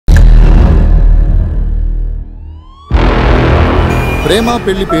ప్రేమ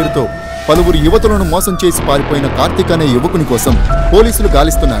పెళ్లి పేరుతో పలువురు యువతులను మోసం చేసి పారిపోయిన కార్తిక్ అనే యువకుని కోసం పోలీసులు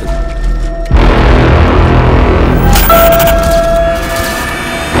గాలిస్తున్నారు.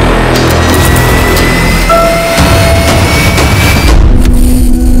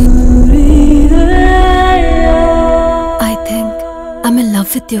 I think I'm in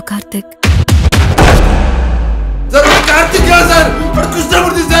love with you, Karthik. Sir, Karthik है sir, पर कुछ ना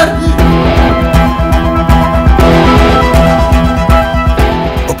बोलती sir.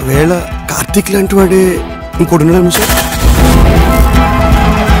 ఒకవేళ కార్తిక్ లాంటి వాడే ఇంకోటి ఉన్నాడు సార్.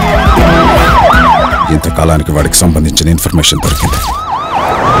 ఇంతకాలానికి వాడికి సంబంధించిన ఇన్ఫర్మేషన్ దొరికింది.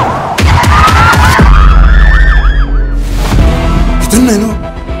 ఇతను నేను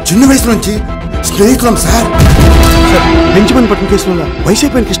చిన్న వయసు నుంచి స్నేహితులం సార్. బెంచమన్ పట్టిన కేసులో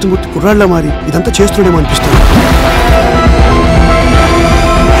వైసీపీకి ఇష్టం కొట్టి కుర్రాళ్ళ మారి ఇదంతా చేస్తుండేమో అనిపిస్తుంది.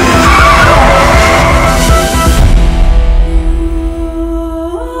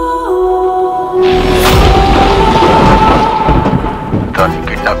 దాన్ని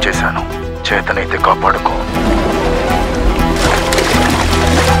కిడ్నాప్ చేశాను, చేతనైతే కాపాడుకో.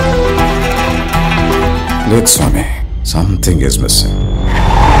 లేదు స్వామి, సంథింగ్ ఈజ్ మిస్సింగ్.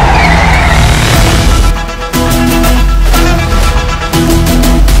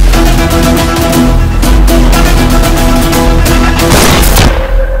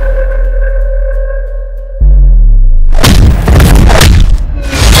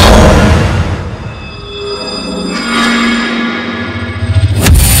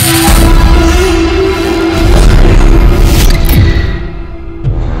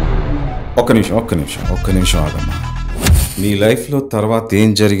 ఒక్క నిమిషం ఆగమ్మా. నీ లైఫ్లో తర్వాత ఏం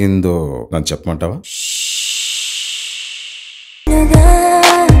జరిగిందో నాకు చెప్పమంటావా?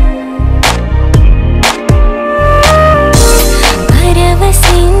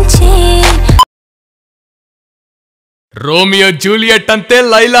 రోమియో జూలియట్ అంతే,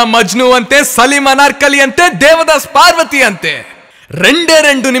 లైలా మజ్ను అంతే, సలీం అనార్కలి అంతే, దేవదాస్ పార్వతి అంతే.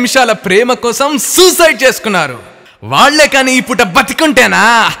 2 నిమిషాల ప్రేమ కోసం సూసైడ్ చేసుకున్నారు వాళ్లే. కానీ ఈ పూట బతికుంటేనా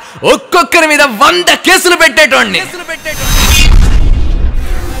ఒక్కొక్కరి మీద 100 కేసులు పెట్టేటోడిని.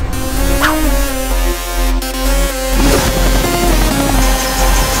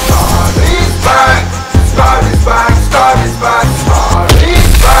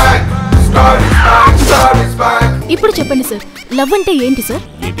 ఇప్పుడు చెప్పండి సార్, లవ్ అంటే ఏంటి సార్?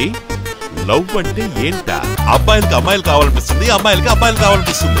 ఏంటి లవ్ అంటే ఏంటా? అబ్బాయిలకి అమ్మాయిలు కావాలనిపిస్తుంది, అమ్మాయిలకి అబ్బాయిలు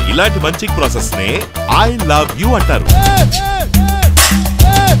కావాలనిపిస్తుంది. ఇలాంటి మంచి ప్రాసెస్ నే ఐ లవ్ యూ అంటారు.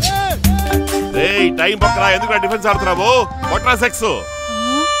 టైం పక్కన ఎందుకు డిఫెన్స్ ఆడుతున్నావు? కొట్రా సెక్స్.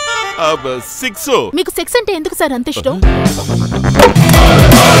 మీకు సెక్స్ అంటే ఎందుకు సార్ అంత ఇష్టం?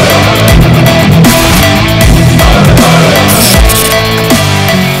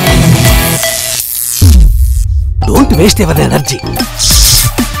 Don't waste your energy.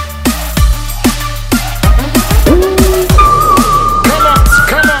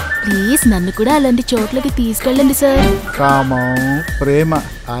 Please నన్ను కూడా అలాంటి చోట్లకి తీసుకెళ్ళండి సార్. కామం, ప్రేమ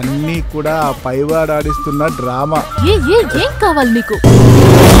అన్నీ కూడా ఆ పైవాడు ఆడిస్తున్న డ్రామా. ఏం కావాలి మీకు?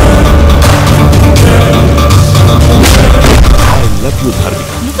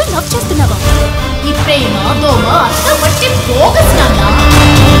 నువ్వు లవ్ చేస్తున్నావా? ఈ ప్రేమ దోమ అంతా వచ్చి బోగస్ నాన్నా.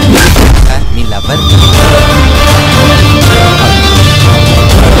 మీ లవర్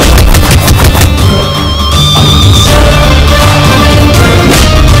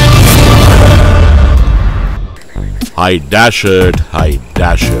ఐ డాష్ ఇట్.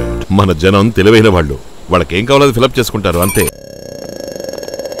 మన జనం తెలివైన వాళ్ళు, వాళ్ళకేం కావాలో అది ఫిలప్ చేసుకుంటారు అంతే.